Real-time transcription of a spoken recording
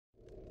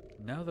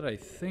Now that I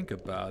think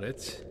about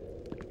it,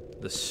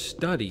 the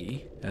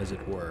study, as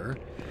it were,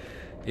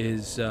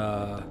 is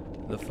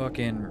the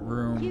fucking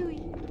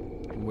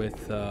room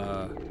with,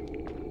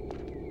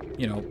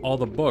 you know, all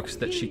the books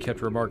that she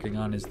kept remarking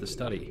on is the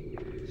study.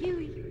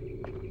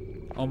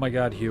 Oh my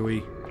god, Huey.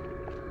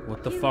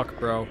 What the fuck,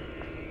 bro?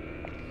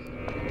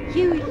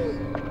 Huey.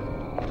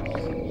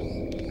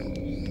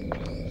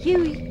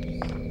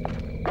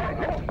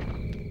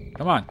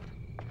 Come on.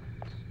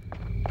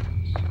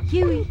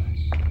 Huey.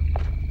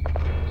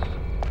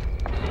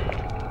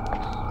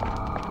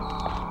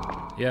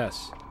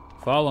 Yes.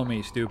 Follow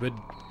me, stupid.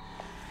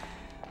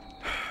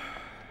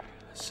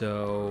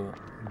 So,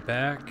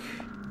 back...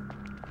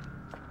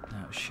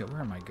 Oh, shit,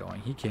 where am I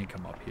going? He can't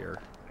come up here.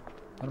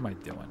 What am I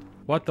doing?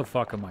 What the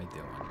fuck am I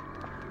doing?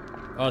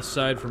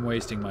 Aside from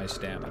wasting my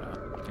stamina.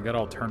 I got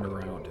all turned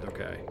around.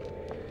 Okay.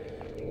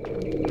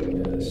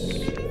 Yes.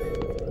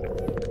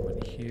 Go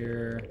in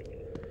here.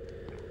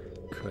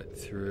 Cut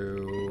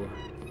through.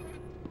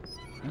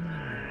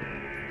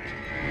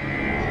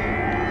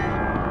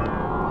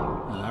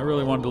 I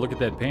really wanted to look at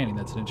that painting.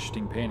 That's an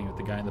interesting painting with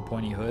the guy in the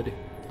pointy hood.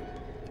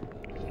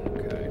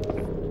 Okay.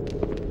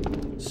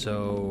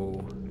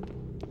 So,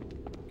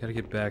 gotta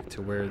get back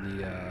to where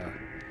the,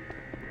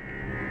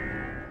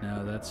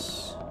 no,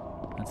 that's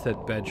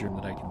that bedroom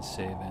that I can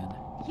save in.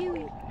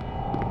 Huey.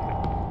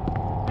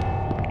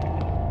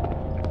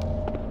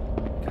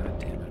 God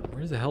damn it.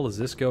 Where the hell does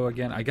this go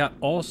again? I got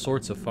all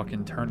sorts of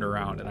fucking turned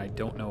around, and I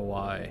don't know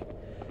why.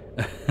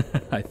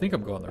 I think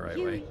I'm going the right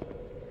way.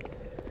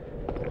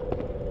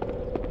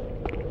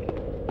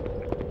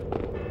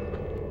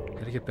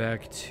 Gotta get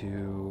back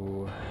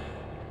to...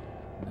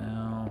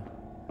 No.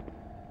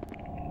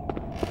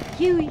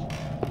 Huey.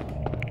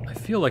 I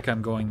feel like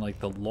I'm going like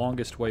the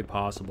longest way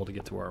possible to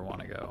get to where I want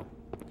to go.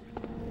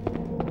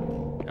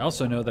 I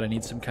also know that I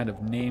need some kind of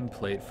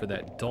nameplate for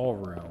that doll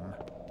room,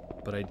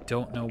 but I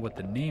don't know what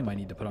the name I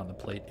need to put on the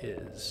plate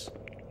is.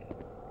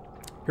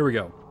 Here we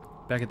go.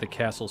 Back at the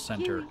castle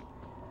center.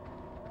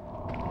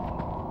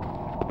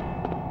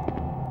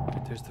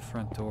 Right, there's the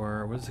front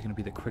door. What is going to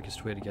be the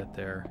quickest way to get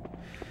there?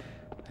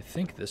 I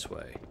think this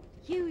way.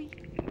 Huey.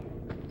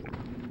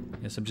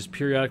 Yes, I'm just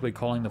periodically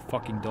calling the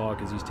fucking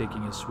dog as he's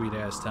taking his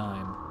sweet-ass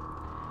time.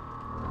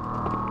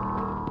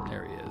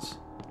 There he is.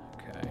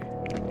 Okay.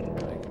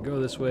 I can go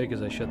this way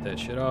because I shut that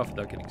shit off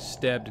without getting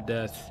stabbed to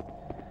death.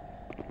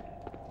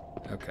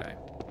 Okay.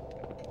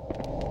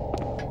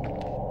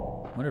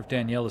 Wonder if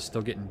Danielle is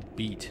still getting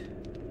beat.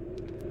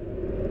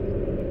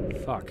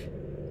 Fuck.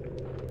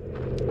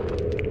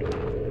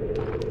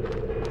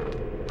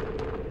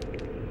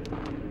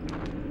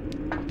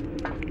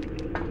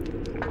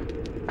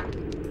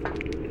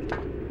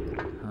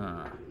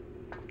 Huh.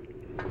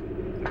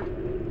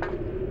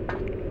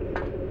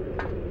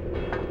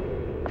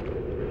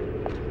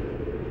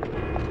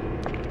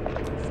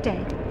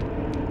 Stay.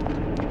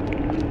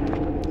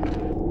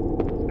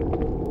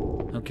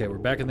 Okay, we're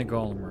back in the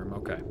golem room.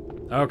 Okay.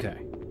 Okay.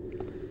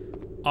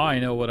 I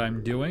know what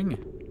I'm doing.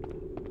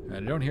 I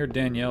don't hear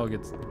Danielle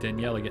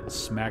getting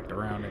smacked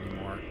around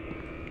anymore.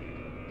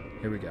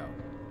 Here we go.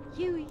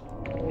 Huey.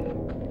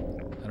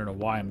 I don't know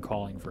why I'm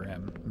calling for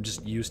him. I'm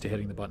just used to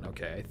hitting the button.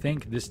 Okay, I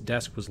think this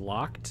desk was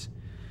locked.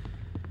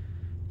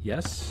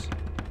 Yes.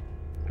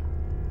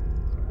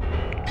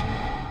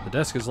 The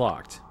desk is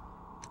locked.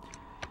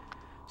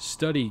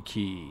 Study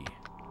key.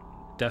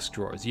 Desk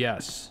drawers.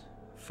 Yes.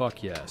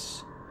 Fuck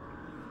yes.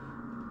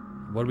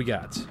 What do we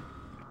got?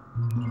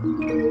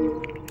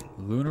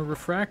 Lunar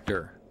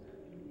refractor.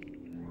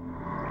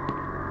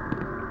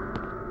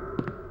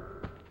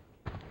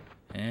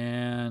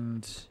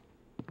 And...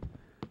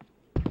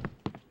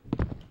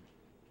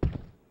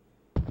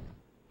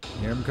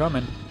 Hear him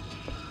coming.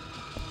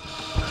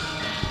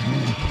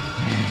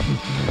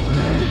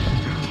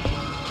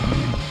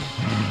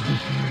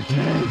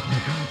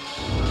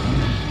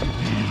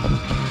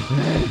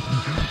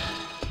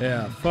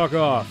 Yeah, fuck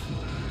off.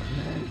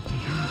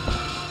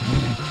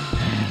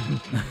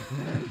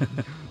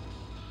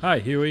 Hi,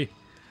 Huey.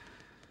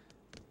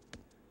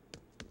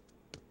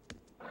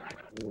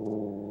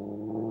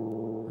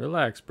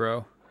 Relax,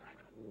 bro.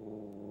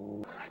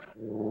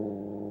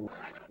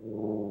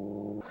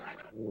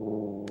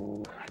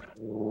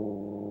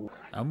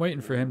 I'm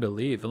waiting for him to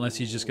leave, unless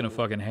he's just gonna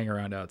fucking hang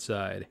around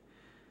outside.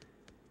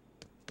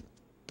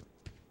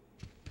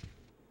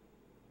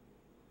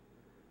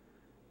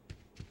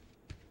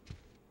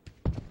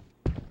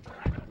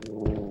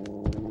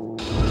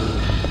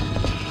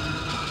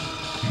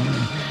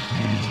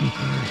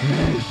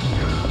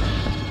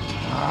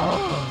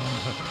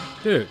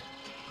 Dude,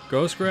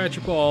 go scratch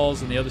your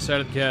balls on the other side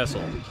of the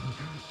castle.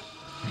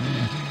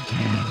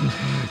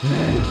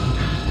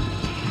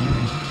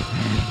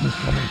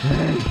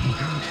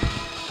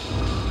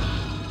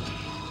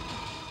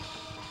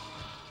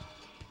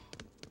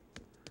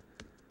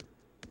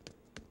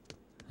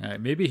 Alright,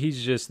 maybe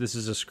he's just, this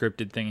is a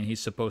scripted thing and he's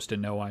supposed to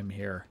know I'm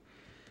here.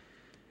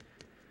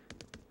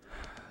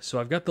 So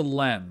I've got the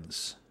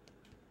lens.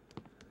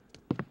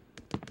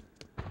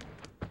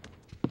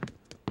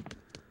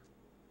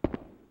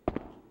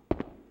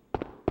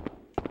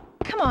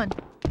 Come on.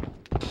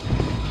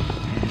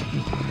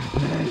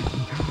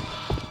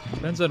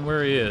 Depends on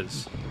where he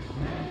is.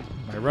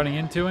 Am I running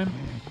into him?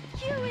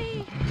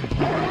 Huey!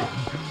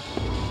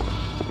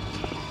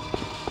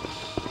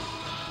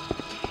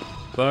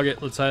 Bug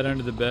it, let's hide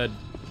under the bed.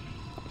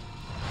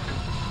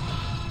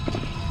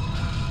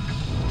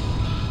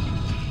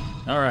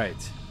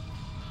 Alright.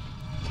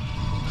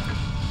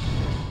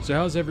 So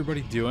how's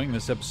everybody doing?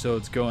 This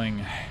episode's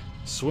going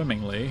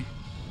swimmingly,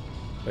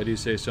 if I do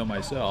say so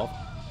myself.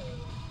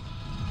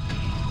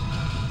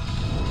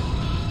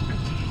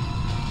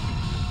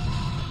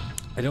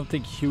 I don't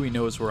think Huey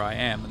knows where I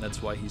am, and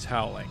that's why he's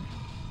howling.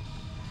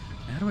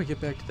 How do I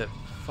get back to that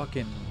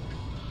fucking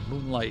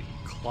moonlight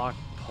clock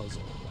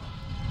puzzle?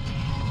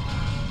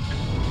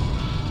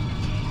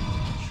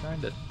 I'm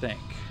trying to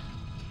think.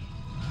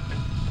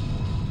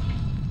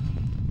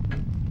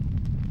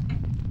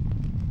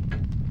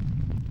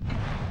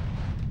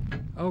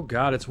 Oh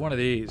god, it's one of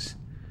these.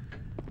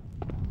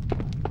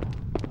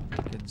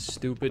 Fucking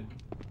stupid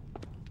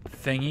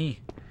thingy.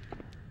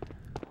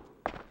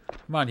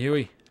 Come on,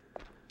 Huey.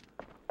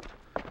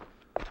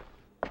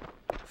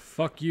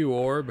 Fuck you,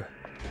 orb.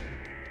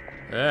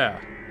 Yeah.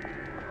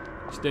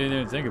 Stay there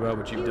and think about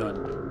what you've done.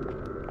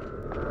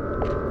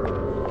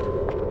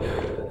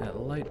 That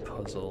light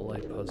puzzle,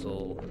 light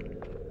puzzle.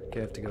 Okay,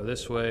 I have to go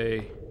this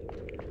way.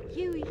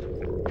 Huey.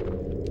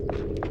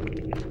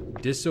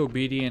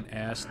 Disobedient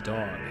ass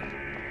dog.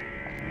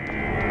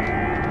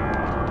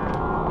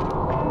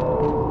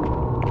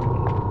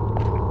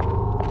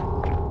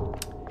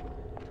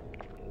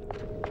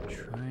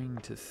 Trying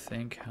to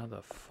think how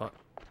the fuck.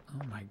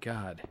 Oh my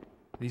god.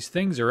 These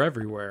things are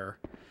everywhere.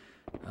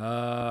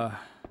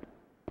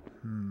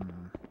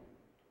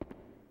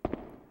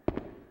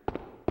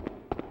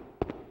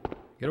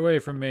 Get away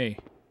from me.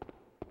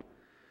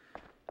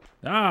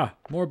 Ah,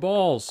 more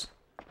balls.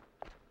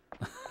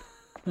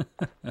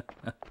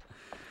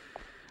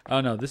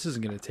 Oh no, this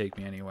isn't going to take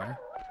me anywhere.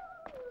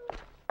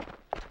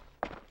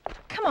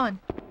 Come on.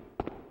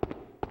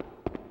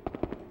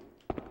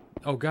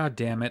 Oh god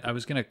damn it, I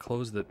was going to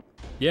close the...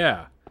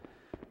 Yeah.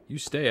 You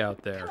stay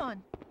out there. Come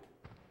on.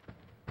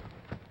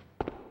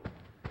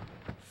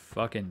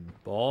 Fucking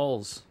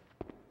balls.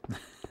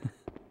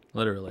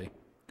 Literally.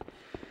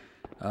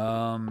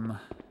 I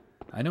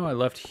know I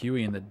left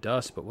Huey in the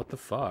dust, but what the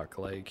fuck?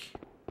 Like,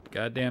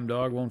 goddamn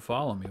dog won't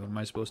follow me. What am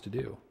I supposed to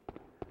do?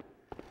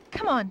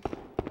 Come on.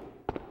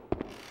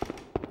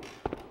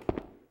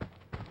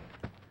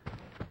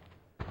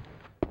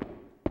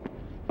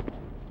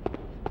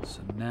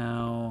 So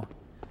now...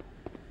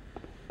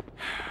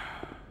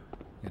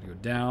 gotta go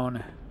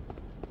down.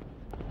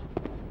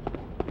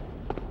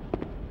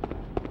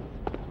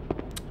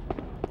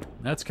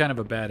 That's kind of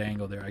a bad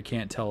angle there. I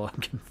can't tell. I'm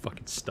getting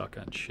fucking stuck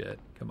on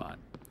shit. Come on.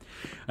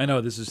 I know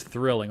this is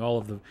thrilling. All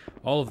of the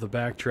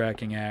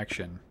backtracking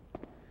action.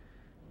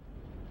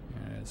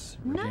 Let's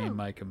regain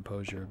my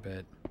composure a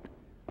bit.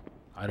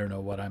 I don't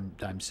know what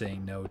I'm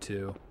saying no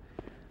to.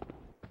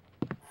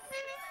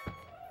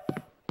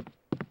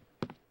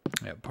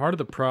 Yeah, part of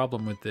the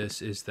problem with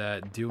this is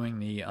that doing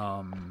the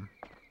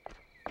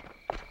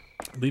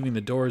leaving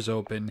the doors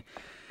open.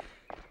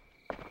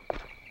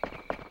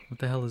 What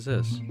the hell is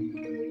this?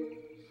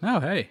 Oh,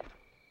 hey.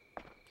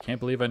 Can't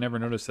believe I never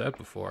noticed that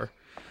before.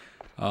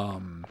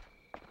 What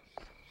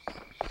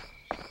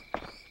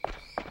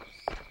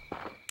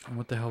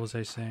the hell was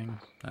I saying?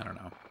 I don't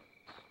know.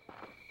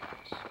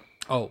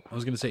 Oh, I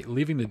was going to say,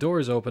 leaving the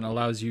doors open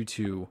allows you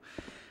to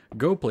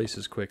go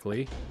places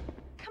quickly.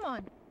 Come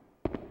on.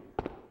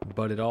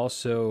 But it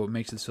also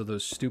makes it so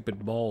those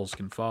stupid balls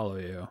can follow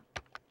you.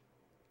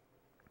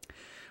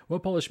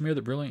 Well-polished mirror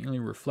that brilliantly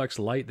reflects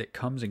light that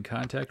comes in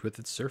contact with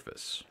its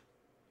surface.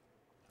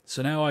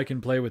 So now I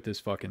can play with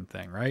this fucking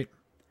thing, right?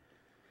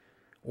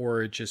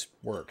 Or it just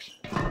works.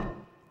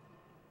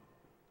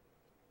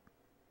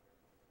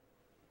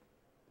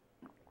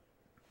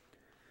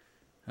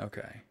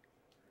 Okay.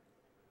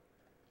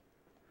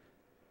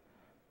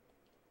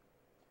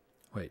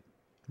 Wait,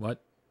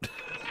 what?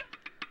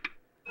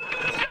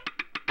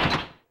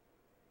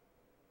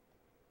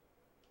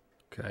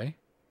 Okay.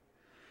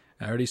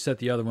 I already set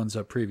the other ones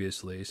up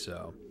previously,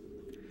 so...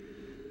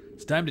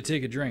 It's time to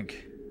take a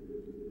drink.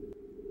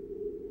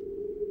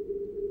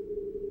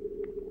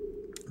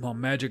 While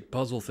magic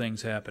puzzle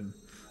things happen.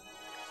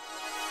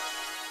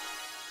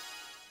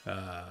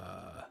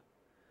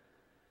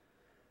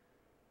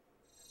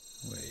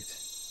 Wait.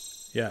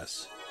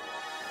 Yes.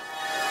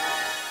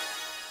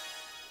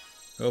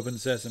 Open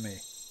sesame.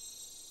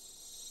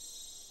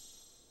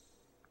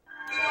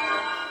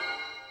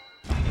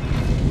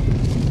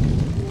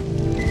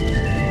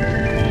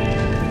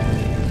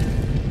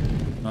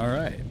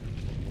 Alright.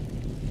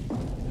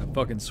 How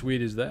fucking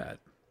sweet is that?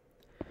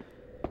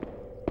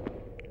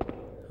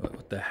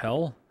 What the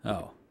hell?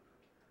 Oh.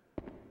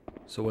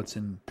 So what's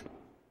in...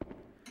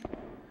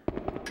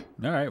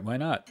 Alright, why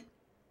not?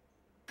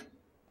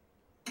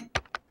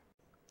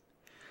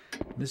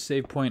 This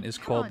save point is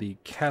called the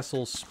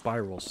Castle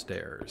Spiral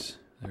Stairs.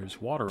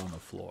 There's water on the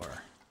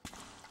floor.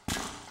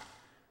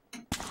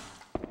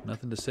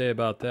 Nothing to say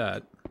about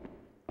that.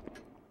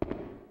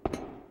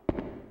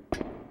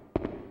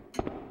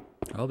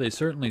 Well, they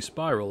certainly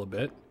spiral a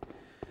bit.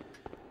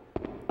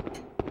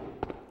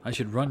 I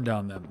should run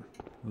down them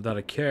without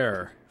a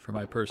care for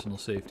my personal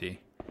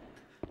safety.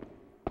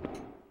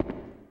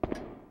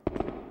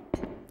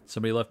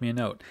 Somebody left me a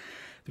note.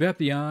 The path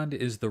beyond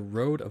is the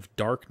road of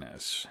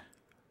darkness.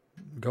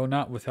 Go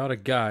not without a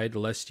guide,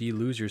 lest ye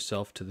lose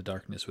yourself to the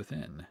darkness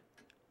within.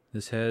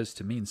 This has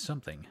to mean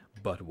something,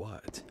 but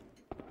what?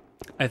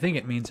 I think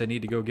it means I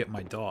need to go get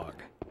my dog.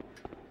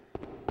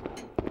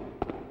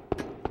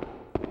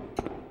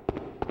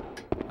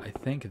 I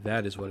think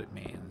that is what it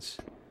means.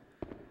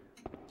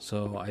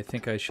 So I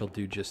think I shall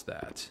do just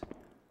that.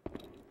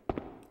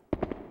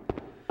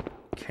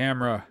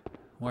 Camera,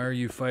 why are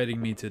you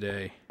fighting me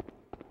today?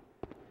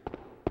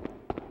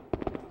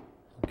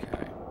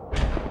 Okay.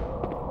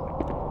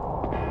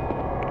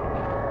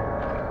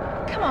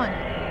 Come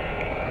on.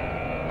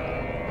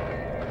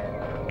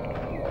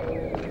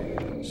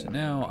 So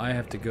now I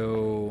have to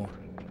go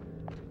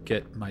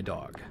get my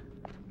dog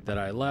that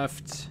I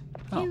left.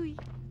 Oh. Huey.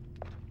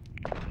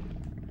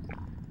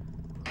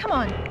 Come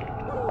on.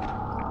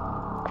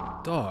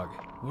 Dog,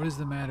 what is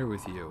the matter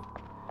with you?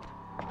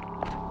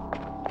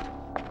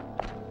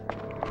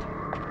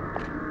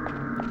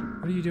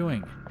 What are you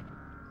doing?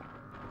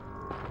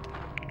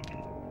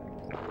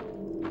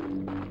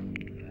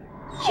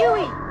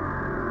 Huey.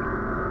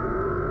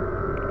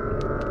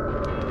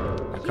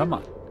 Now, come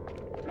on.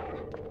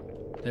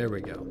 There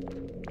we go.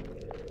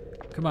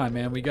 Come on,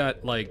 man. We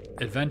got, like,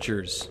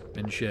 adventures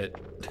and shit.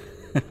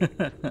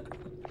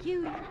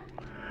 Huey.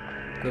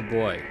 Good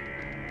boy.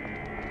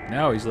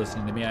 Now he's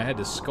listening to me. I had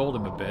to scold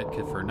him a bit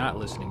for not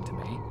listening to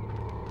me.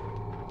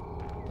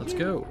 Let's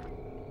go.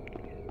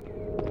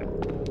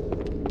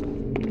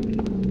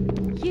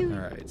 Huey.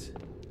 Alright.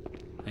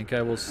 I think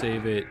I will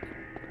save it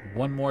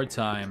one more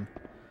time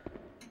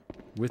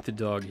with the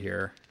dog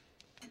here,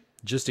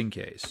 just in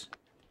case.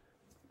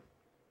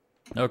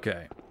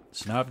 Okay.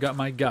 So now I've got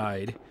my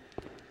guide,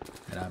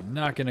 and I'm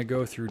not going to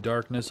go through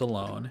darkness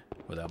alone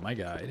without my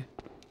guide.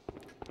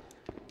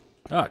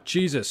 Ah,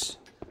 Jesus!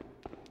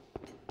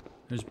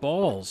 There's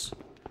balls.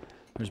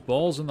 There's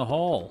balls in the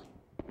hall.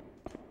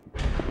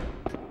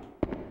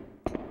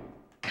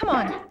 Come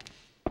on.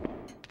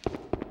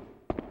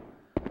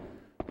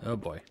 Oh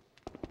boy.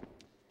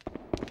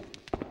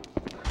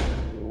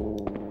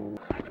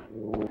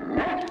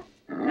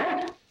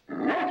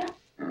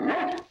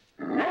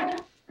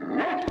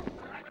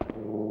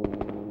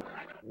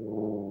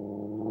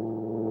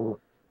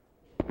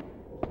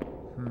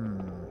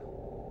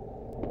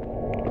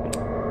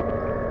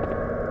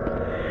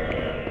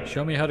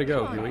 Show me how to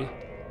go, Huey.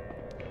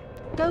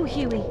 Go,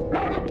 Huey.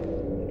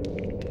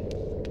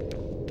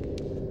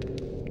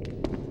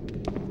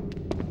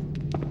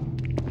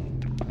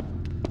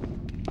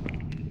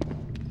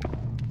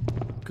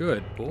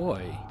 Good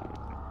boy.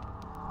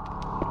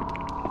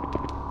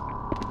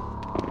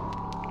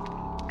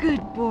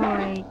 Good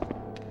boy.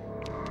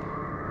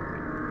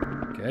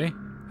 Okay.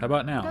 How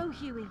about now? Go,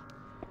 Huey.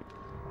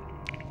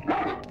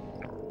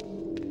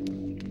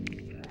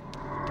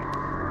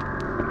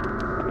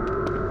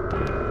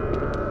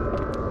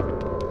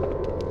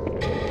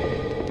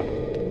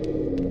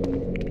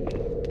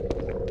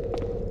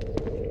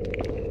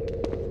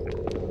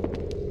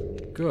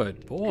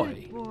 Good boy.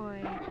 Good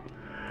boy.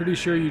 Pretty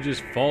sure you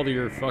just fall to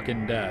your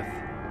fucking death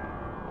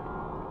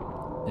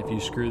if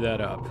you screw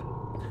that up.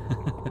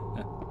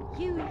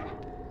 Huey.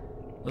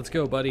 Let's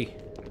go, buddy.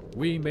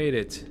 We made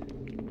it.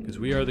 Because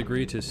we are the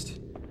greatest.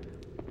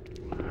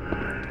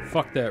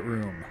 Fuck that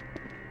room.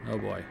 Oh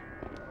boy.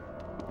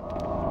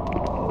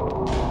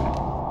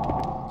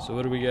 So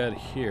what do we got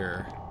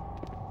here?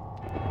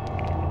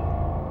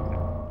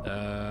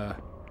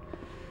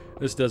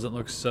 This doesn't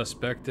look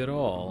suspect at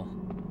all.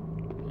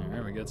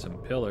 Alright, we got some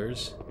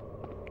pillars.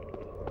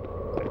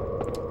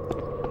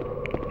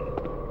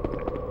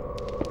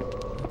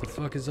 What the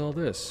fuck is all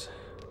this?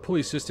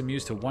 Pulley system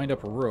used to wind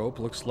up a rope.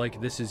 Looks like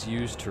this is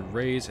used to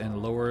raise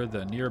and lower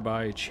the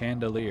nearby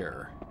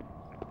chandelier.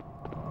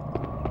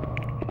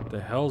 The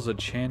hell's a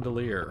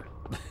chandelier?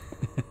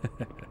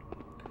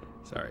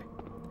 Sorry.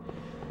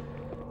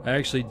 I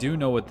actually do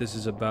know what this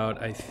is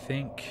about. I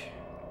think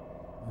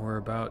we're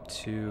about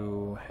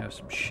to have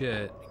some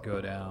shit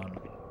go down.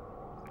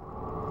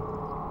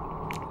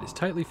 It is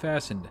tightly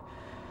fastened.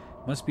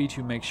 Must be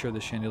to make sure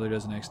the chandelier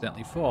doesn't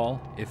accidentally fall.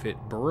 If it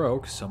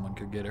broke, someone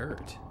could get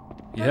hurt.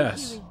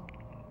 Yes. Huey.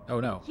 Oh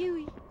no.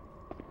 Huey.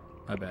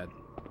 My bad.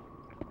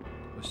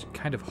 I was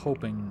kind of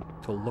hoping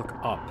to look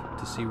up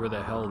to see where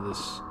the hell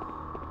this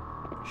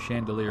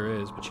chandelier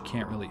is, but you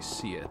can't really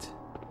see it.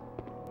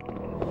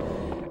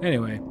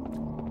 Anyway,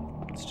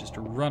 let's just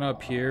run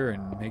up here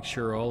and make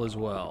sure all is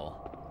well.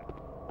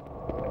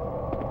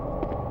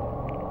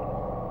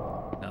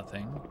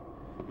 Nothing.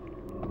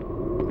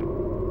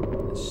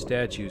 The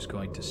statue's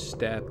going to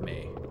stab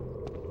me.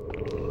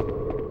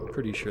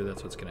 Pretty sure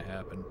that's what's going to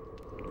happen.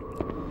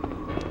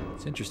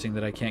 It's interesting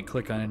that I can't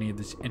click on any of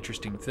these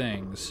interesting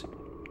things.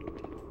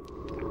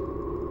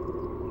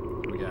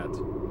 What do we got?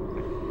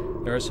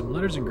 There are some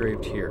letters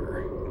engraved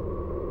here.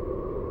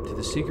 To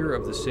the seeker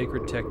of the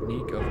sacred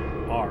technique of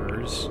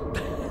Ars.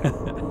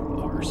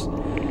 Ars.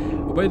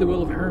 Obey the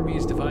will of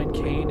Hermes, divine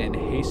Cain, and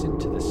hasten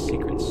to the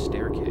secret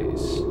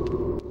staircase.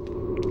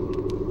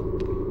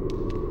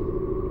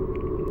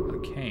 A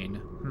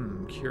Cain?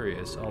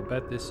 Curious. I'll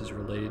bet this is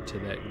related to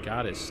that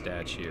goddess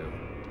statue.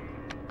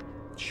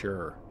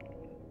 Sure.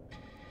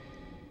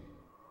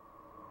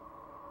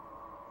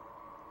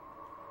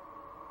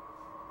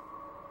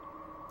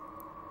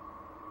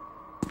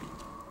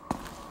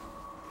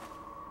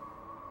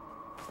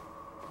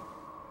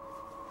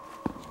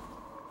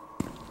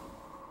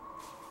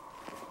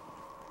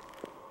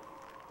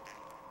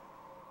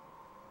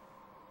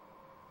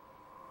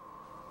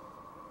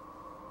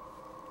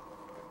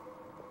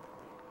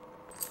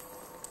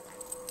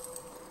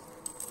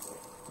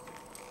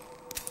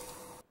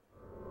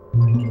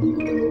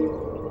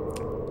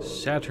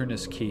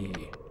 Saturnus key.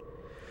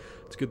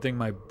 It's a good thing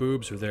my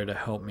boobs were there to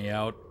help me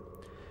out.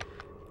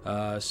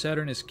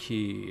 Saturnus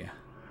key.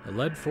 A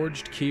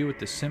lead-forged key with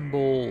the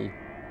symbol...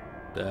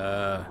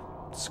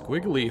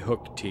 squiggly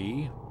hook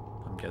T.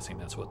 I'm guessing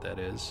that's what that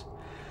is.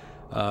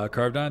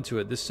 Carved onto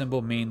it. This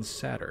symbol means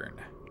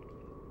Saturn.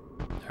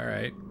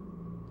 Alright.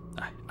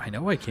 I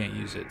know I can't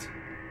use it.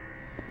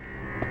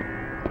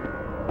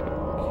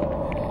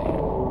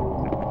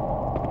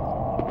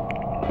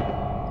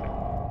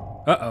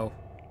 Uh-oh.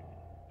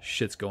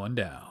 Shit's going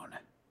down.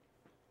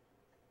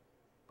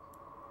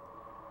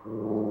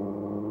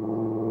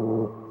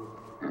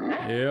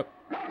 Yep.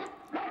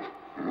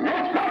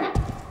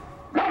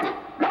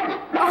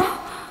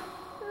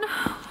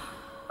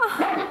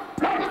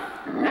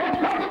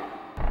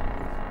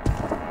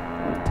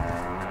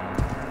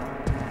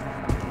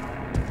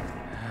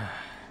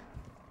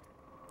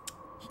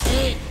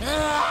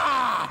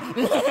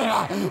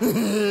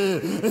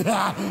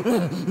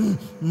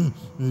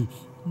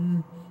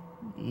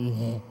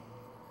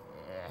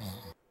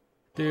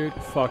 Dude,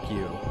 fuck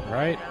you,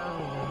 right?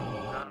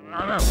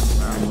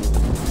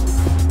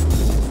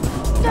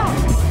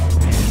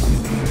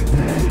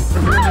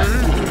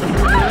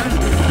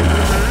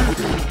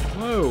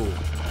 Whoa.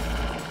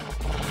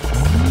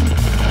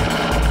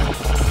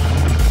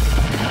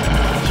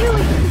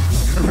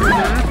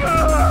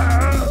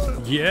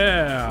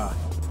 Yeah.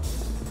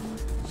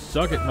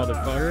 Suck it,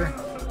 motherfucker.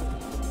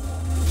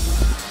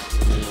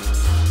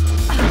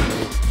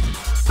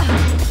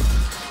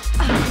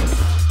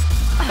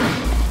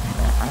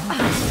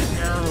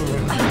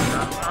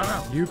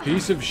 You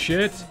piece of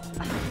shit.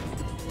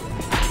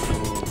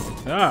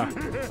 Ah.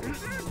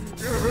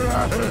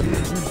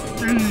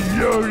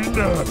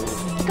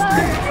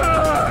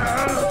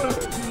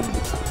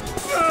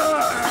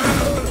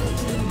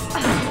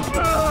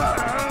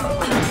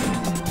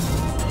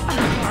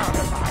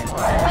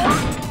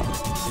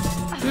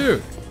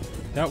 Dude,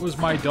 that was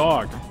my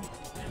dog.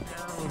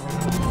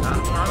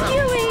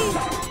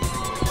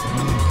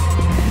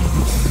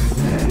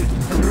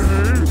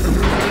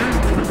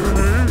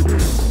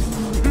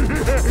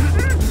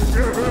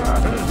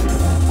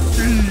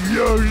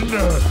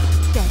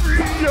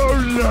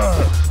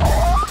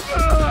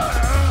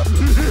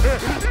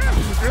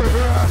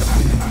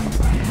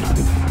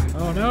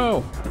 Oh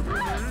no!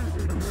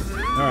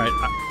 Alright,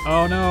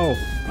 oh no!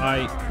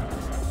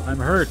 I'm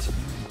hurt,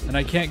 and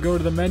I can't go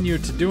to the menu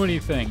to do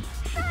anything.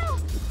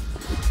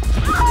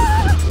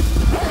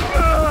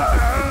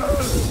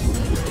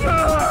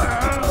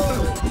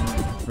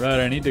 Right,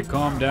 I need to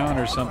calm down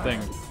or something.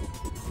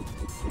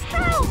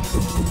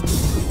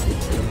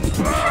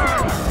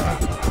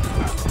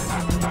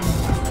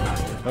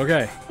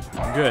 Okay,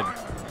 I'm good.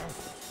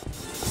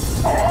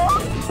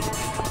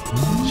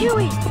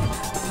 Huey!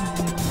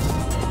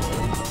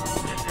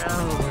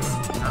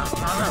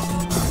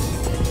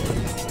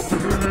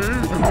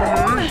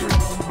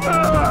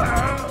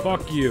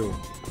 Fuck you.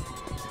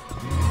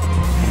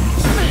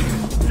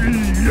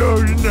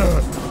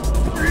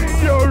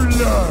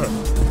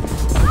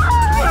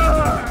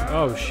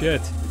 Oh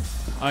shit.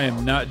 I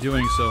am not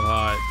doing so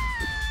hot.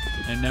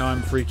 And now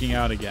I'm freaking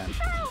out again.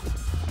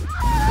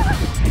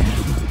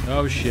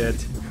 Oh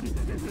shit.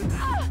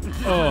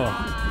 Oh.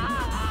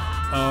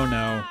 Oh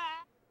no.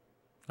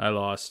 I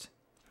lost.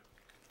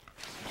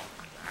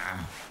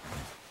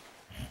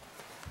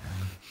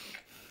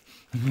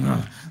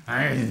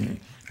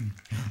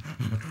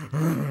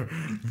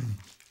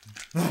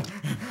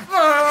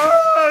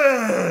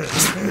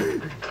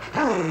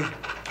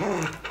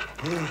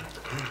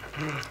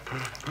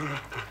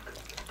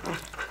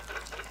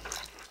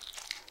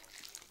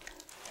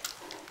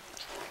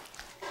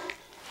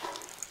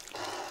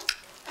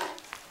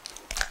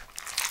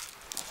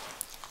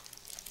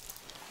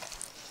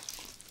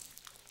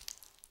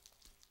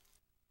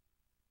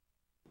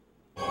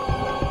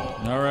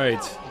 All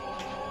right.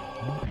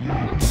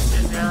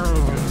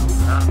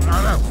 I'm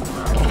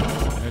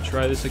gonna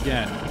try this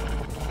again.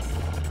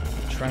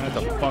 Try not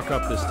to fuck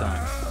up this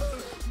time.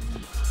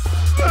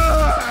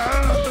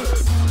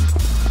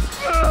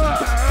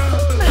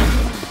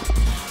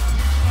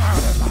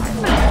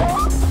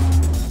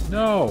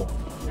 No.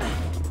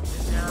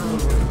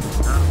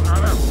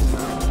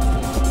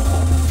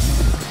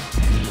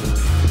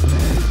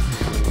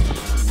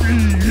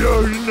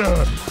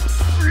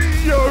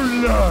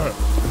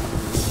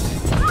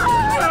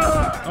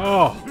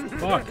 Oh,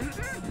 fuck.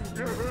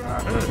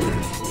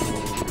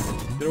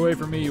 Get away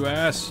from me, you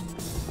ass.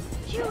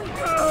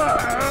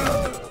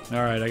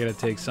 Alright, I gotta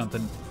take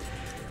something.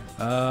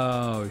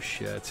 Oh,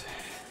 shit.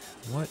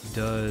 What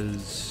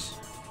does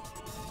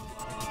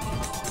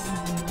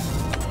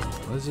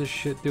this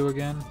shit do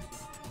again?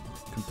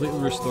 Completely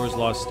restores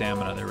lost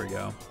stamina. There we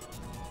go.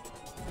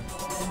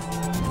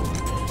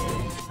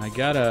 I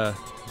gotta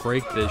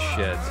break this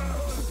shit.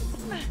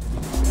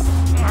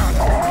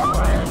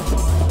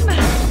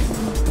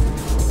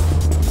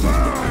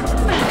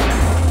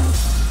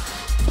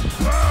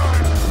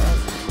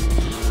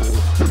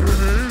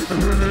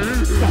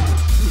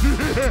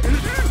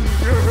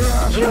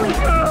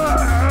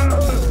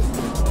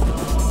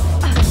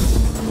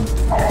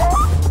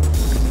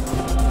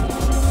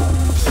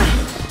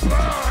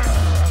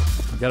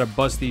 Gotta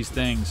bust these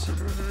things.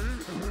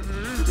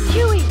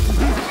 Huey!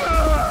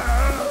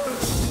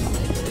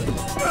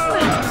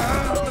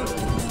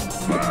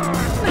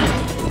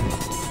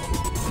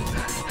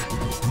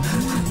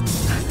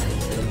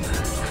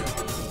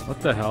 What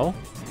the hell?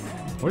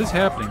 What is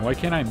happening? Why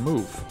can't I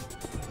move?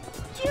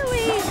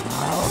 Huey!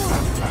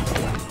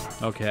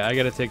 Okay, I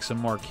gotta take some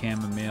more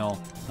chamomile.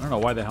 I don't know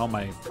why the hell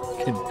my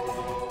fucking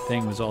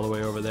thing was all the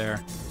way over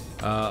there.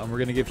 And we're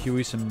gonna give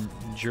Huey some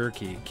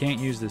jerky.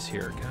 Can't use this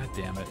here. God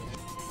damn it.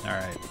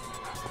 Alright.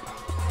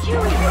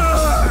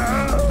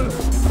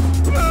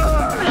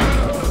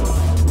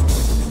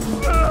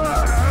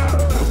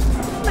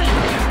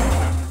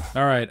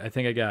 Alright, I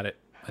think I got it.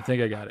 I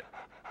think I got it.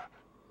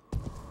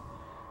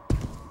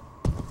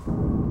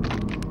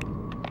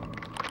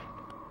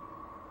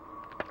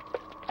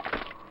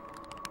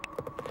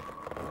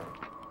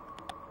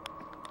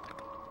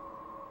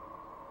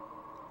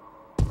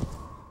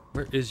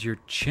 Where is your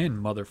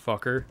chin,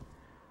 motherfucker?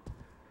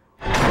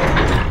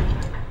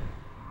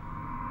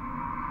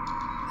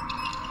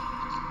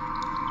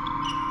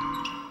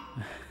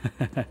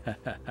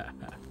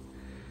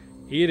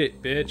 Eat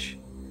it, bitch.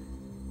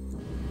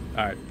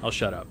 Alright, I'll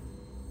shut up.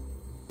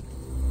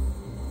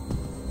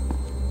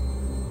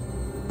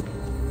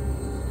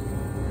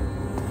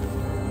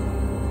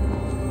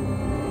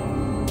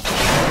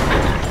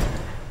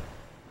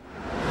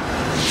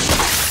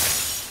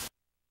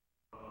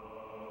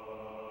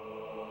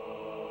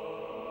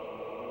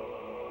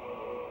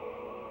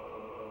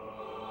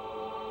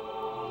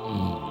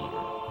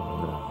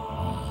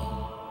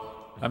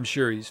 I'm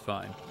sure he's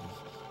fine.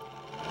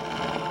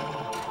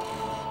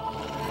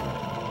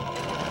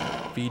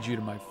 Feed you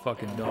to my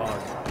fucking dog.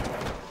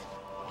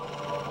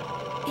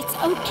 It's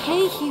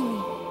okay, Huey.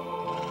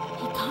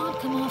 He can't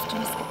come after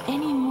us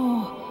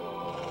anymore.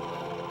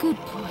 Good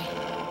boy.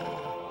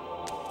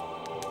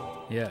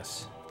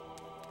 Yes.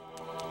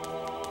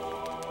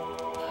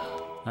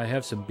 I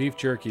have some beef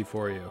jerky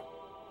for you.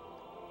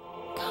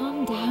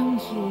 Calm down,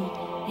 Huey.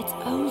 It's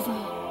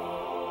over.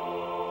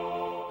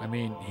 I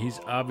mean, he's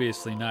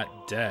obviously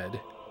not dead.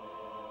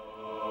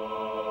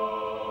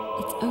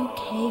 It's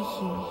okay,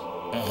 Huey.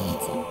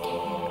 It's okay.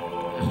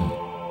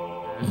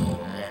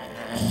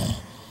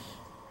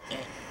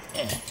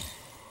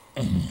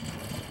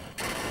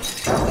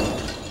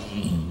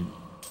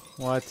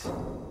 What?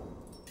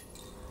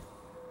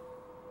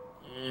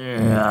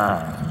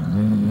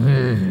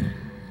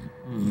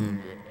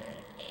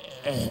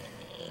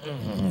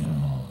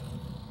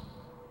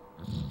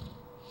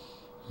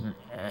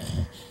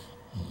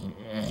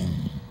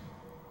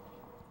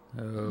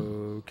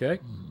 Okay.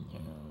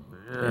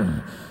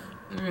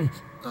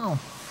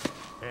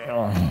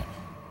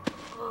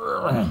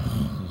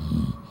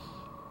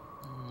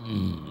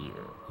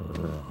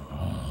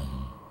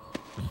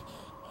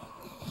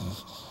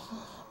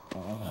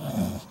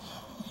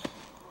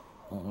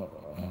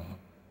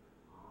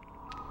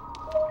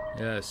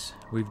 Yes,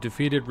 we've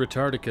defeated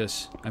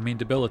Retardicus. I mean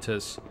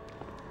Debilitus.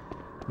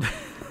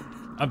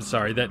 I'm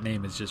sorry, that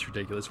name is just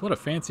ridiculous. What a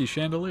fancy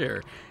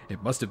chandelier.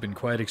 It must have been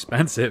quite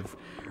expensive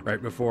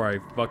right before I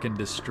fucking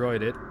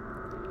destroyed it.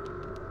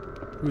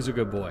 Who's a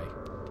good boy?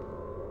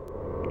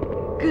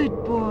 Good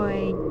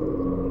boy.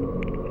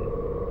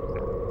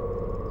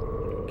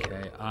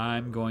 Okay,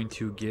 I'm going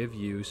to give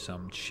you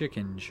some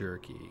chicken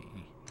jerky.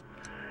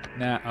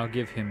 Nah, I'll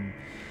give him...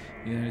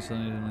 You know,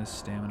 something in his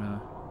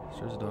stamina.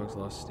 Stores the dog's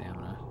lost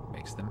stamina.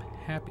 Makes them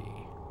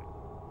happy.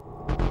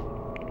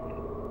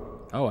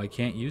 Oh, I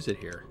can't use it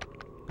here.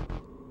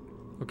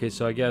 Okay,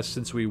 so I guess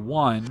since we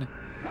won...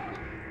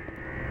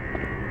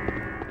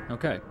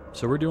 Okay,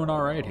 so we're doing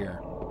alright here.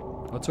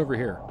 What's over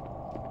here?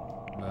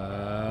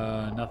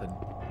 Nothing.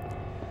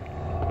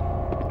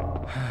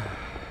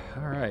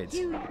 Alright.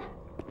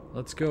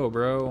 Let's go,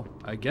 bro.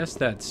 I guess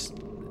that's...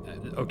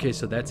 Okay,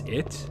 so that's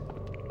it?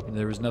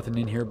 There was nothing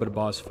in here but a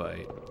boss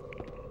fight.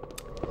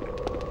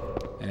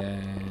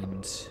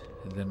 And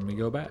then we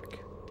go back.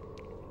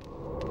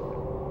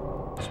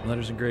 Some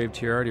letters engraved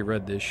here. I already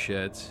read this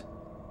shit.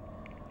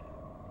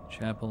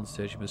 Chapel and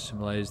statue must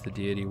symbolize the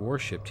deity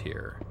worshipped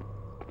here.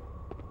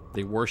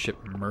 They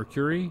worship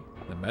Mercury?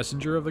 The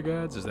messenger of the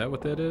gods? Is that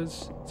what that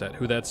is? Is that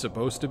who that's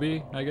supposed to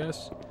be, I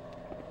guess?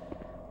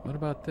 What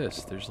about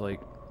this? There's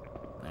like...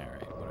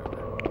 Alright,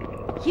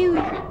 whatever.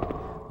 Huey!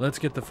 Let's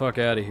get the fuck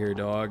out of here,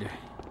 dog.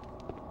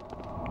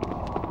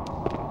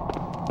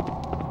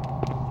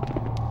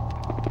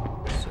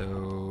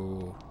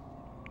 So...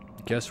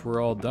 guess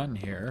we're all done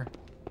here.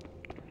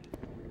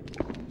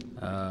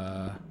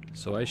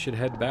 So I should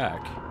head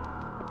back.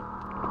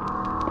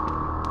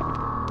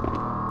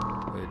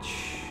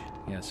 Which...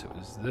 yes, it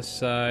was this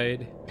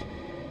side.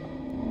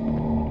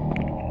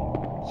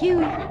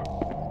 Huey!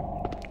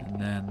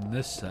 And then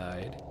this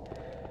side.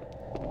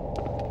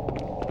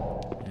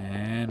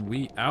 And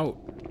we out,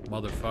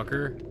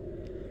 motherfucker.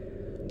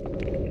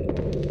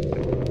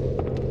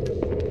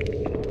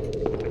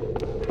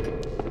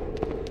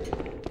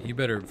 You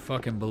better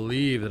fucking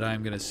believe that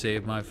I'm gonna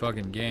save my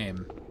fucking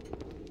game.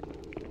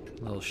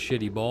 Little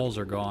shitty balls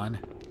are gone.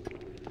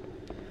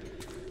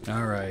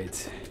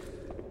 Alright.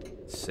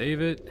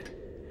 Save it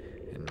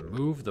and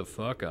move the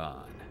fuck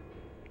on.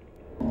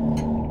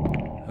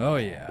 Oh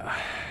yeah.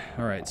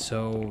 Alright,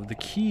 so the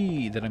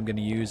key that I'm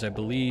gonna use, I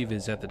believe,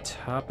 is at the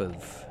top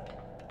of...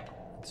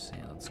 let's see,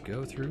 let's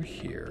go through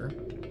here.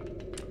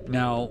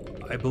 Now,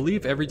 I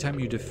believe every time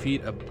you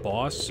defeat a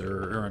boss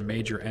or a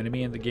major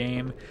enemy in the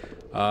game,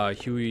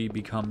 Huey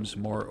becomes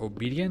more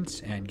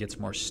obedient and gets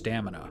more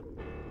stamina.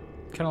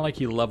 Kind of like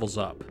he levels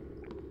up.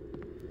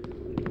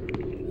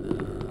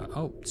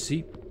 Oh,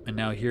 see? And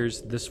now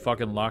here's this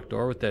fucking locked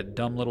door with that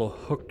dumb little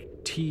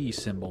hook T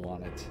symbol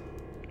on it.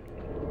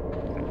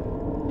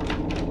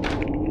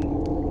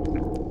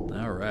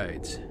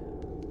 Alright.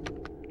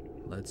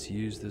 Let's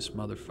use this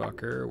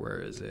motherfucker. Where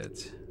is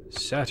it?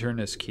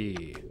 Saturnus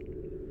key.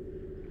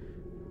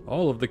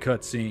 All of the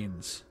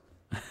cutscenes.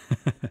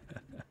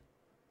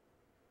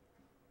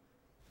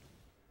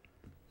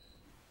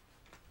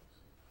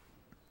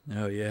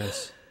 Oh,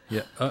 yes.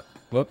 Yeah.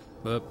 Whoop.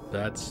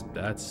 That's...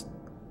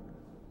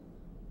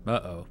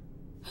 Uh-oh.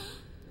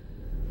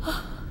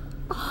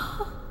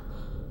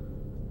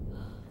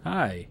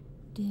 Hi.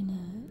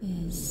 Dinner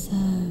is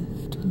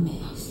served,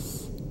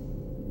 miss.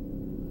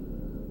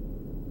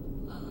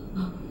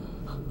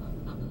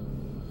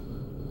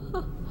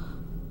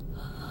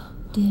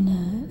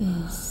 Dinner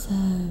is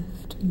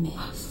served,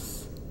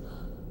 miss.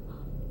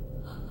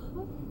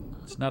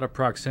 It's not a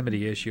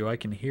proximity issue. I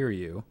can hear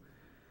you.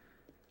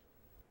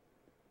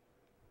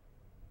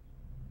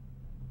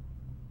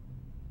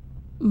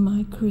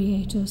 My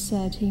creator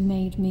said he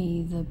made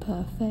me the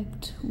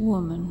perfect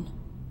woman.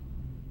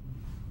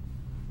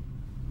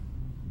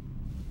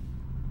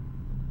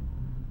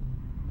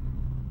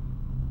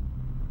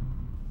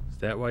 Is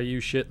that why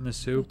you shit in the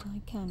soup? But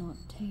I cannot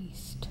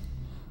taste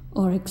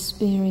or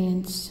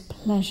experience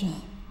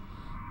pleasure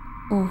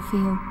or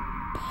feel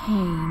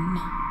pain.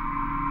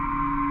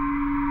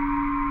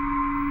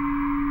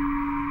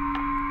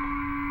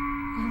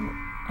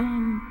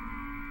 Well,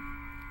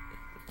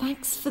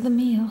 thanks for the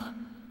meal.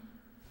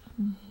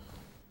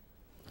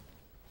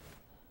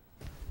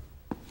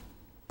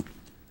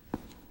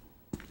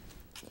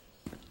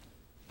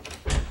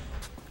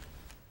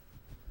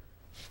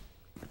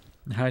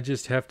 I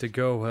just have to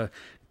go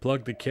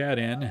plug the cat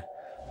in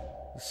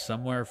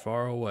somewhere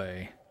far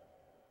away.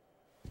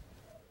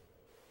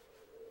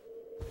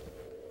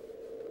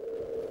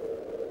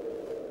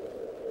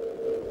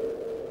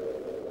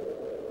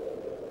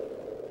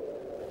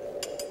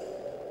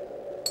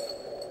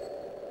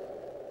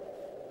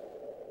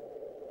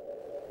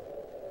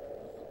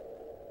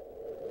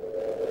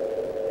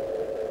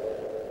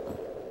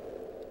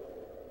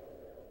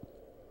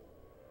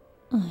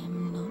 I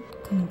am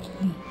not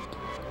complete.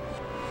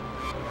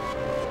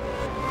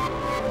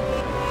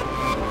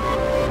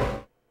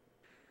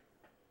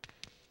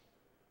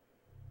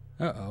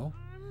 Uh-oh.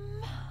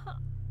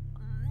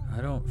 I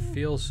don't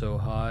feel so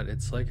hot.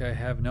 It's like I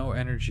have no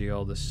energy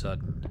all of a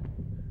sudden.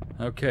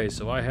 Okay,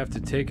 so I have to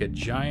take a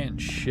giant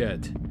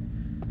shit.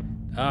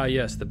 Ah,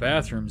 yes, the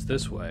bathroom's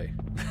this way.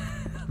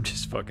 I'm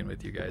just fucking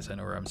with you guys. I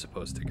know where I'm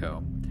supposed to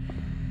go.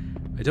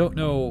 I don't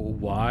know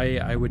why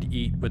I would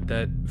eat what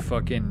that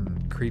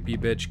fucking creepy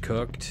bitch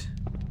cooked.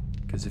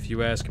 Because if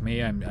you ask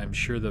me, I'm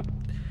sure the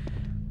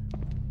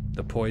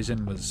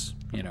poison was,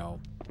 you know,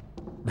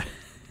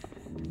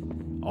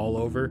 all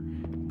over.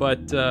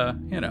 But,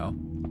 you know,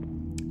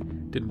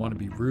 didn't want to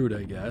be rude,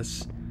 I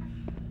guess.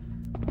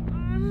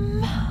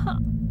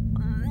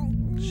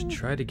 Should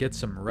try to get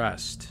some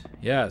rest.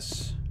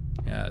 Yes,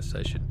 I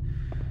should.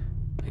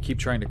 I keep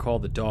trying to call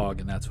the dog,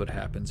 and that's what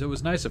happens. It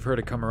was nice of her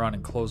to come around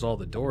and close all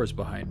the doors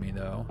behind me,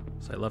 though,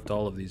 so I left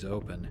all of these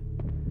open.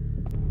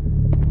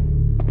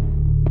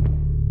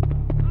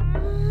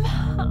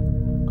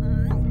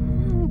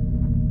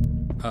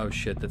 Oh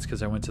shit, that's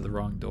because I went to the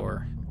wrong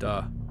door.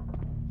 Duh.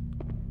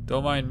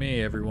 Don't mind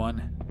me,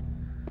 everyone.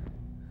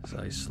 As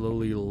I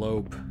slowly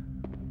lope.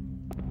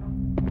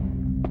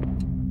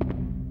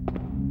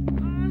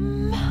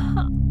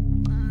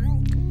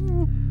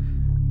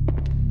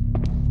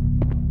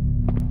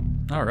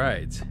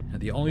 Alright. Now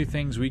the only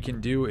things we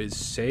can do is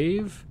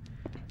save.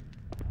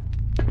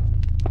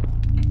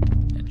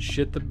 And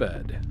Shit the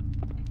bed.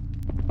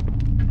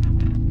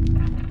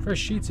 Fresh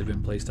sheets have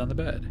been placed on the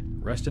bed.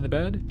 Rest in the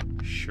bed?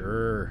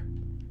 Sure.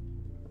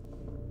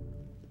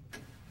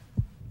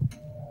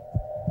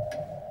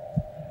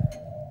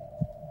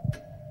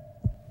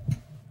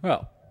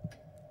 Well,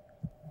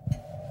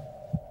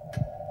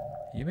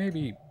 you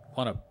maybe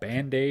want a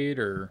Band-Aid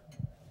or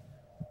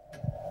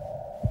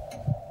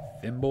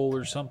thimble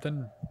or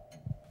something?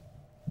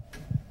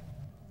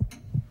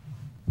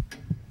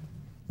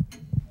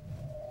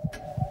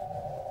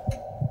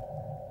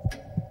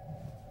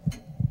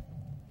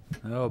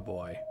 Oh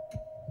boy.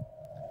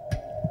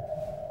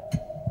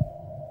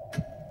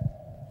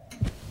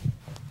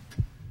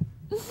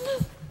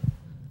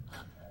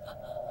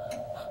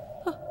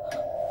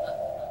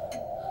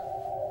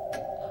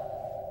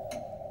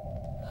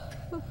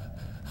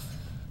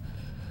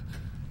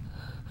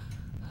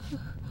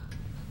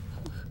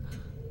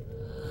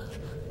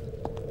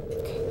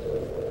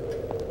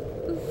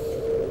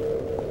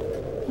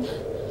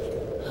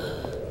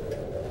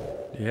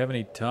 Do you have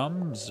any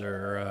Tums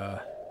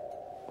or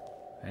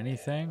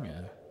anything?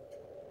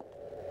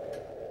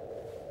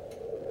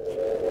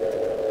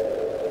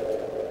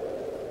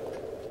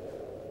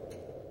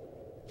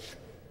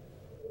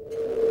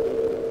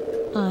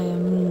 I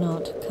am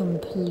not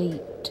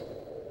complete.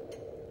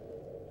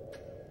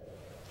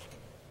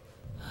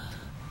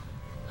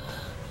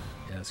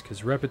 Yes,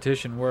 because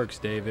repetition works,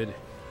 David.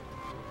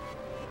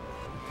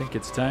 I think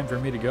it's time for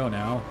me to go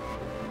now.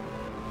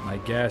 My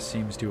gas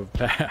seems to have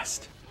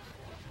passed.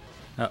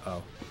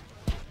 Uh-oh.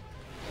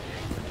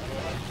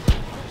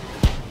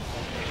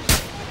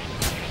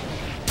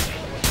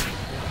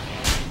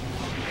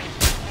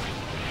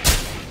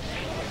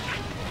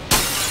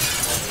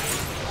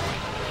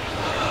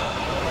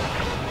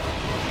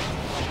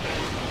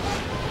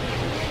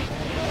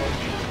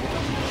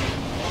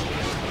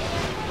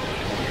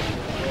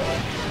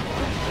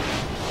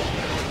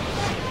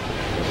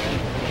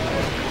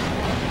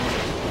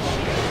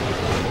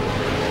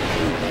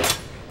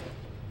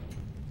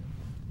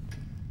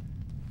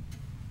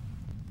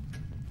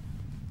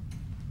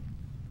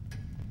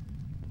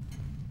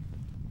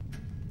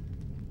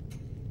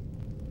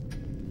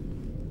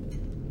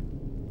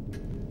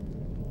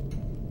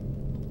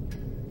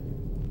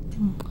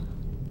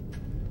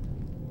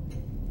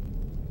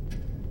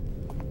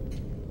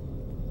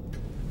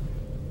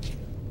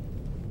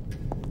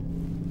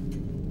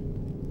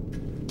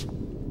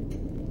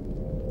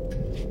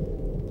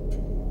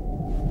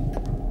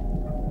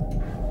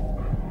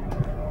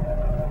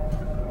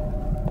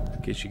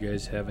 In case you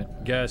guys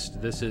haven't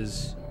guessed, this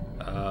is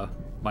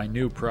my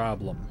new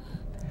problem.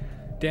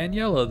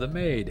 Daniela, the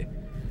maid.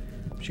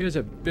 She has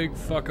a big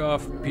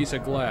fuck-off piece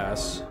of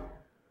glass.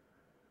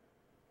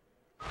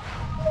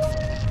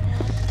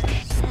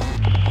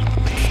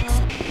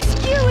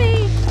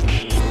 Huey!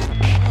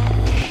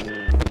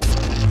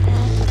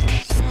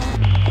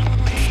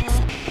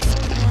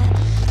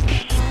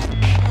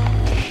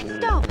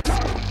 Stop!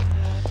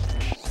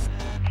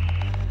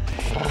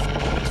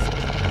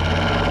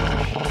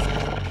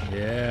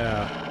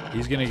 Yeah,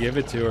 he's gonna give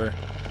it to her.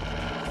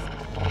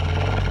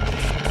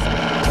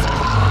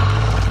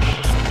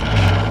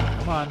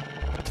 Come on.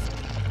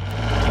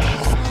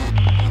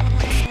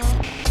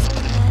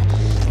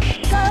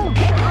 Go!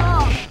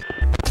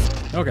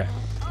 Okay.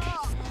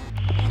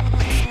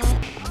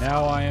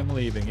 Now I am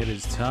leaving. It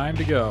is time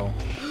to go.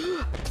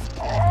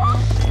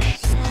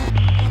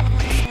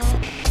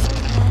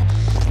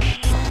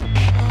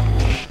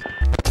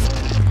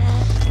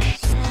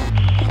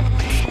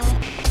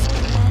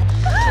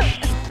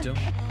 Don't.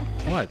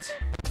 What?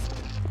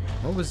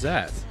 What was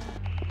that?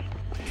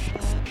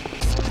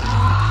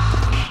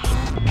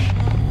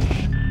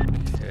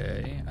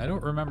 Okay. I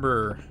don't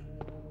remember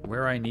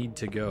where I need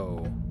to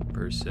go,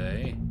 per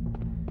se.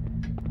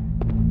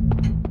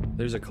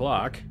 There's a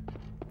clock.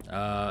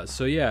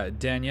 So yeah,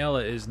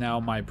 Daniela is now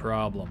my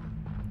problem.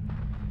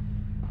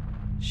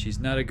 She's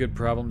not a good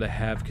problem to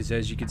have because,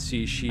 as you can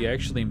see, she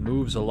actually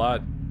moves a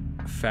lot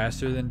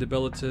faster than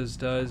Debilitas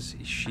does.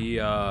 She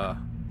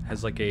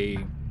has like a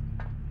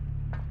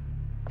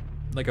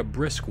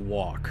brisk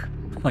walk,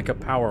 like a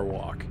power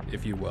walk,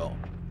 if you will.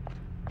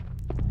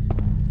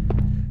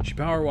 She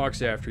power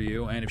walks after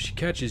you, and if she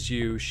catches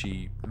you,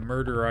 she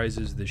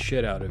murderizes the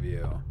shit out of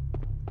you.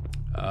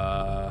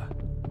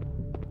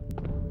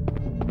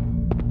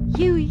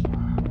 Huey!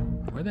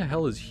 Where the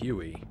hell is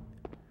Huey?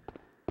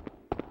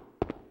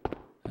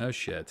 Oh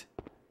shit.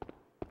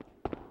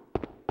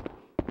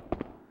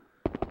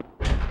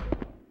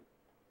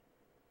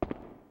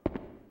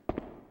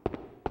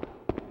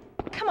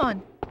 Come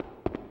on!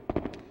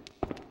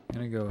 I'm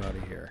gonna go out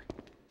of here.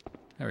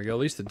 There we go, at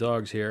least the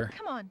dog's here.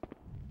 Come on!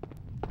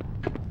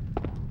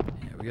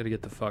 Yeah, we gotta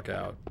get the fuck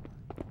out.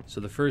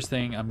 So the first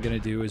thing I'm gonna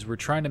do is we're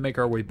trying to make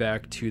our way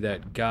back to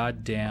that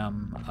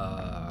goddamn,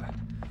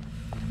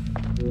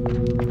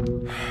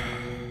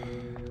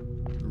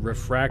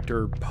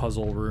 refractor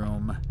puzzle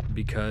room,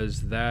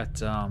 because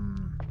that,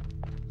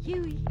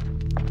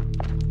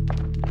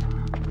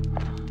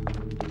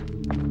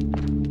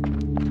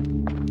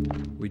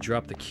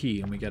 drop the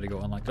key and we gotta go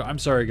unlock the... I'm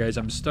sorry, guys.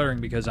 I'm stuttering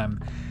because I'm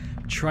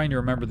trying to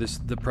remember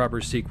the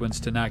proper sequence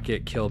to not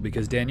get killed,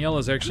 because Danielle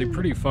is actually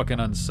pretty fucking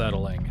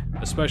unsettling.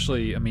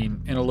 Especially, I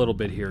mean, in a little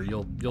bit here.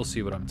 You'll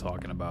see what I'm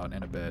talking about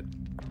in a bit.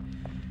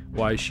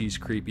 Why she's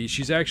creepy.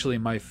 She's actually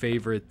my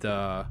favorite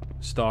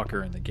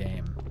stalker in the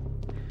game.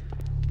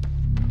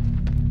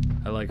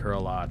 I like her a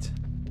lot.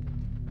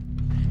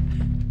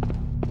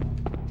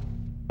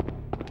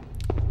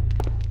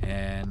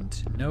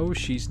 And no,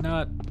 she's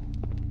not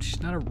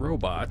a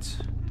robot,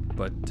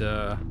 but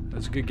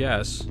that's a good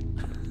guess.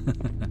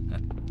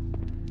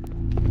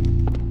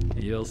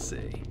 You'll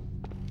see.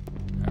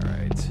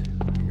 Alright,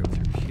 we go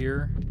through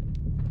here.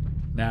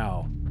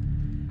 Now,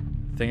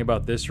 the thing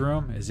about this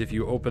room is if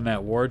you open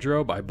that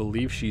wardrobe, I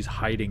believe she's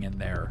hiding in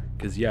there.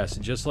 Because yes,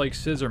 just like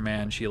Scissor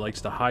Man, she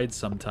likes to hide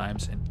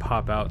sometimes and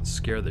pop out and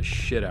scare the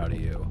shit out of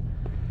you.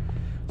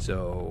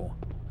 So,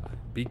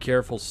 be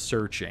careful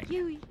searching.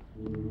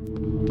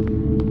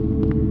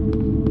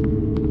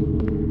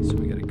 So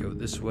we gotta go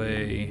this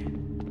way.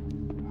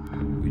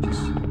 We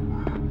just...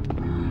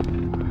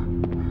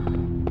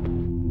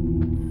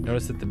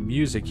 Notice that the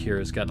music here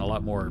has gotten a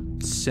lot more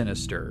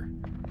sinister.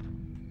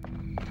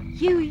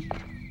 Huey.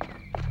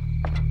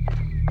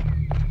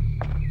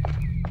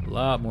 A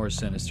lot more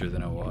sinister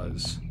than it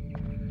was.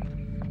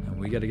 And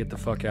we gotta get the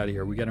fuck out of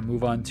here. We gotta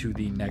move on to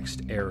the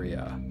next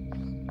area.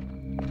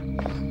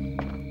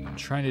 I'm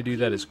trying to do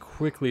that as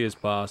quickly as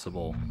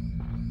possible.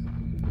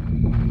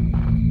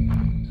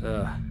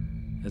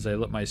 As I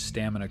let my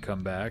stamina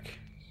come back.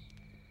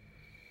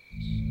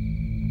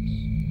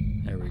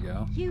 There we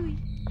go. Huey.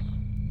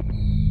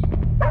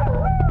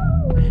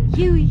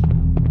 Huey.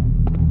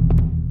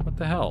 What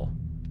the hell?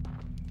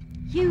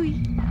 Huey.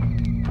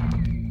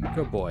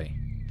 Good boy.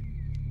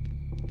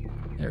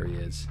 There he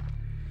is.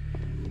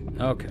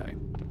 Okay.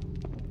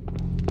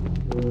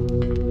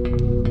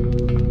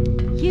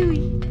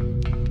 Huey.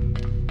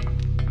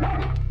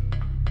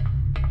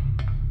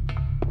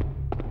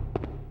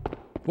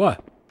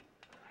 What?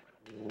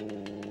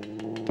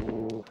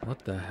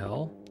 What the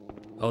hell?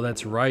 Oh,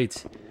 that's right.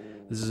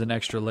 This is an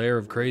extra layer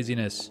of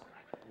craziness.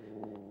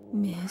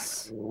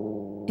 Miss,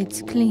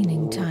 it's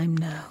cleaning time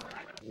now.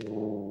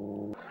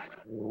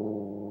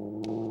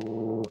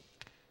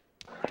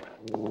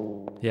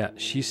 Yeah,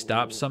 she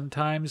stops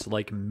sometimes,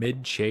 like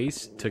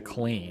mid-chase, to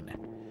clean.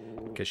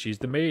 Because she's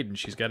the maid and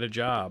she's got a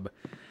job.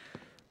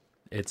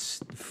 It's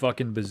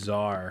fucking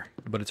bizarre,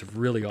 but it's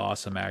really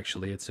awesome,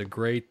 actually. It's a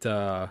great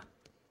little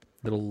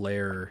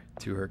layer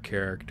to her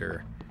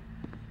character.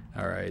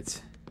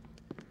 Alright.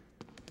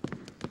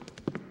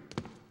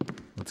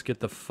 Let's get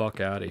the fuck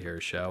out of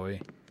here, shall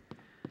we?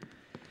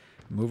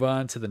 Move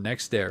on to the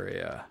next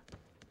area.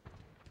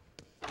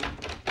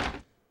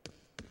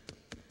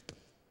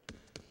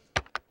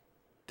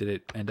 Did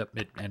it end up?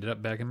 It ended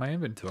up back in my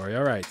inventory.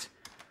 All right.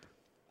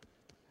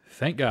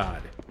 Thank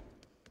God.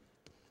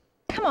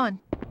 Come on.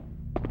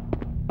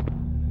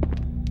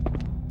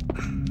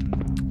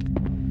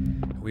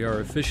 We are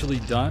officially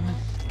done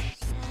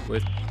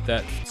with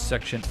that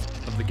section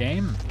of the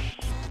game.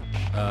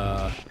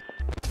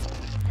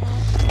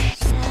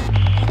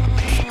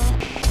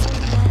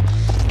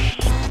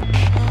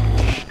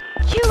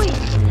 Huey.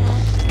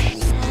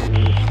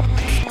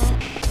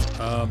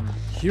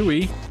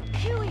 Huey.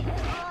 Huey.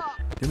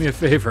 Do me a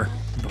favor,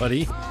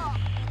 buddy.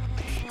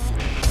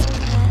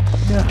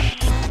 Yeah.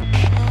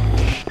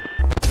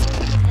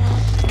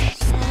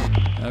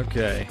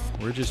 Okay,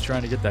 we're just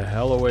trying to get the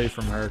hell away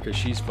from her because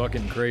she's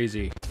fucking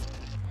crazy.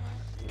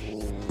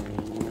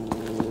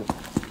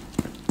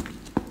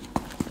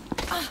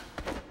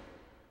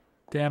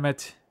 Damn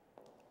it.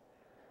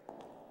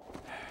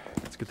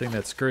 It's a good thing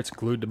that skirt's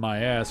glued to my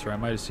ass, or I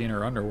might have seen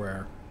her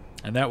underwear.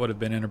 And that would have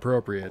been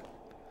inappropriate.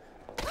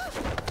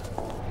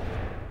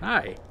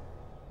 Hi.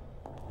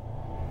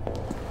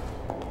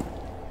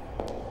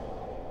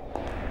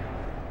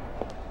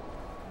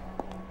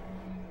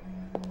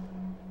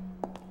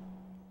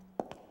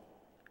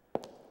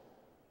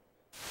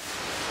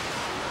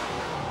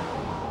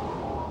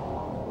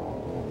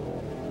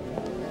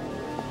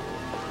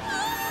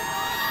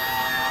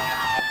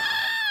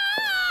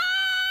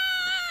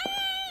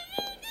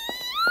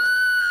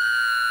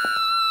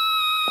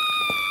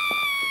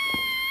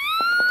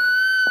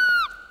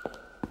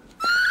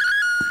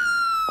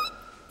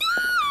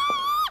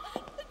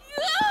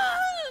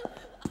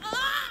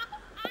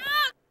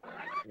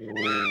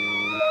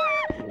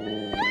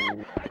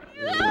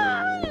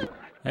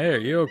 Hey, are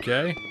you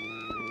okay?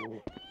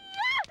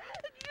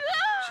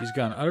 She's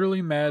gone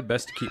utterly mad.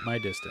 Best to keep my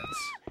distance.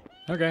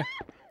 Okay.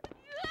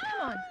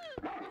 Come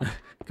on.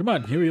 Come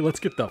on, Huey, let's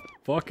get the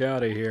fuck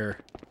out of here.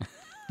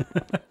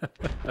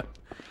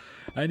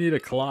 I need a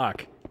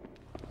clock.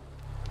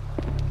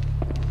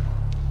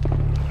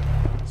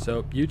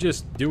 So, you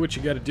just do what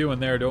you gotta do in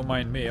there. Don't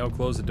mind me. I'll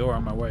close the door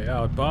on my way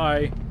out.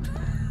 Bye.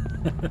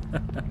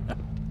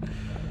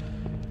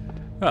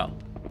 Well,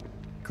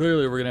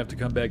 clearly we're gonna have to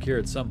come back here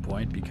at some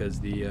point because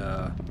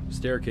the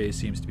staircase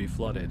seems to be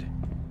flooded.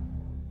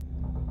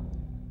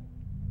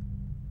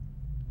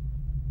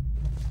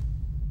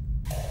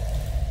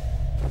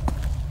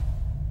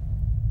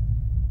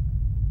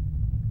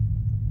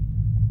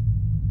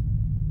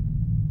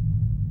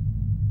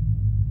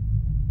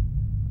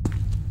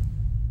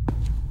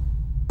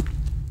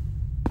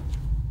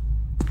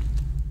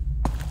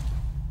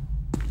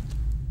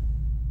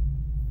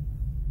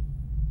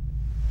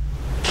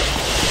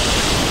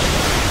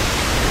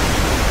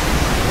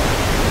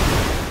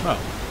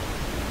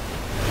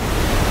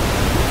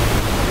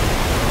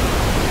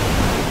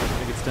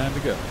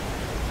 go.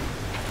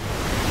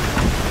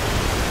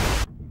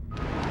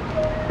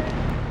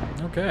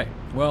 Okay,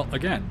 well,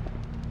 again,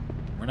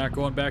 we're not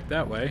going back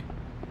that way.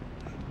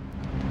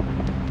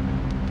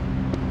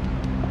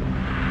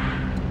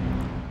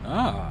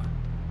 Ah.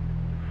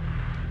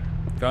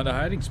 Found a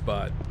hiding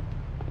spot.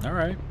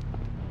 Alright.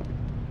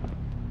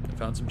 I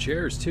found some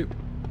chairs, too.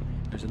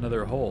 There's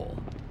another hole.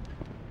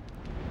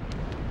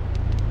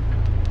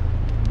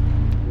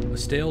 A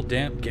stale,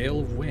 damp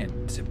gale of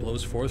wind. It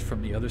blows forth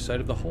from the other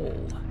side of the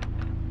hole.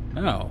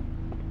 Oh.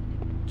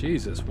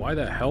 Jesus, why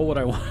the hell would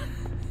I want...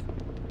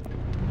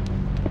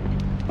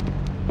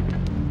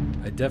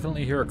 I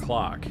definitely hear a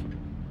clock,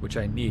 which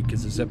I need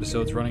because this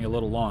episode's running a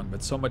little long,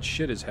 but so much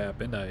shit has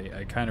happened,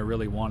 I kind of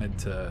really wanted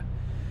to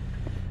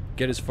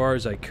get as far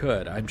as I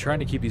could. I'm trying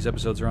to keep these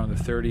episodes around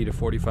the 30 to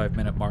 45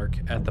 minute mark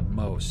at the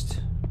most.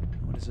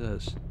 What is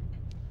this?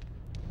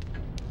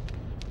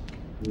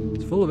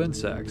 It's full of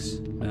insects.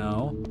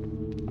 No.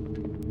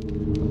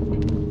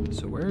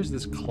 So where is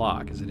this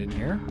clock? Is it in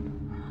here?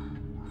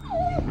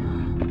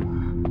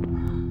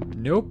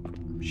 Nope.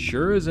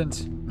 Sure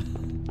isn't.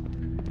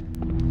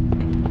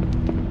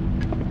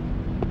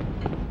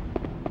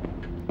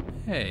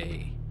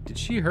 Hey, did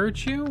she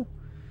hurt you?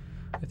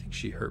 I think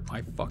she hurt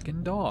my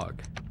fucking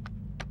dog.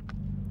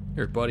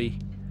 Here, buddy.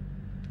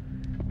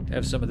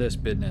 Have some of this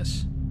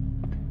business.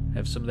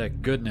 Have some of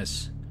that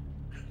goodness.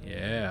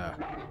 Yeah.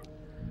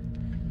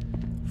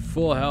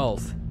 Full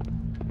health.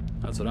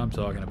 That's what I'm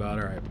talking about.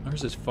 Alright,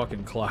 where's this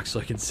fucking clock so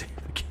I can save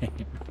the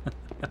game?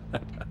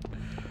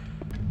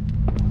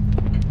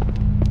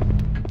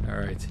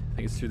 Alright, I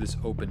think it's through this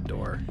open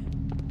door.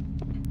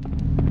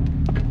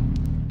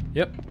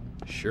 Yep,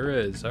 sure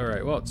is.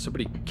 Alright, well,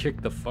 somebody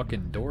kicked the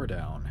fucking door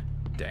down.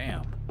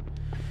 Damn.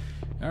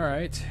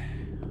 Alright,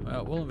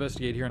 well, we'll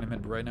investigate here in a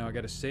minute, but right now I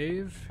gotta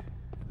save,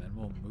 and then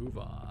we'll move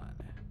on.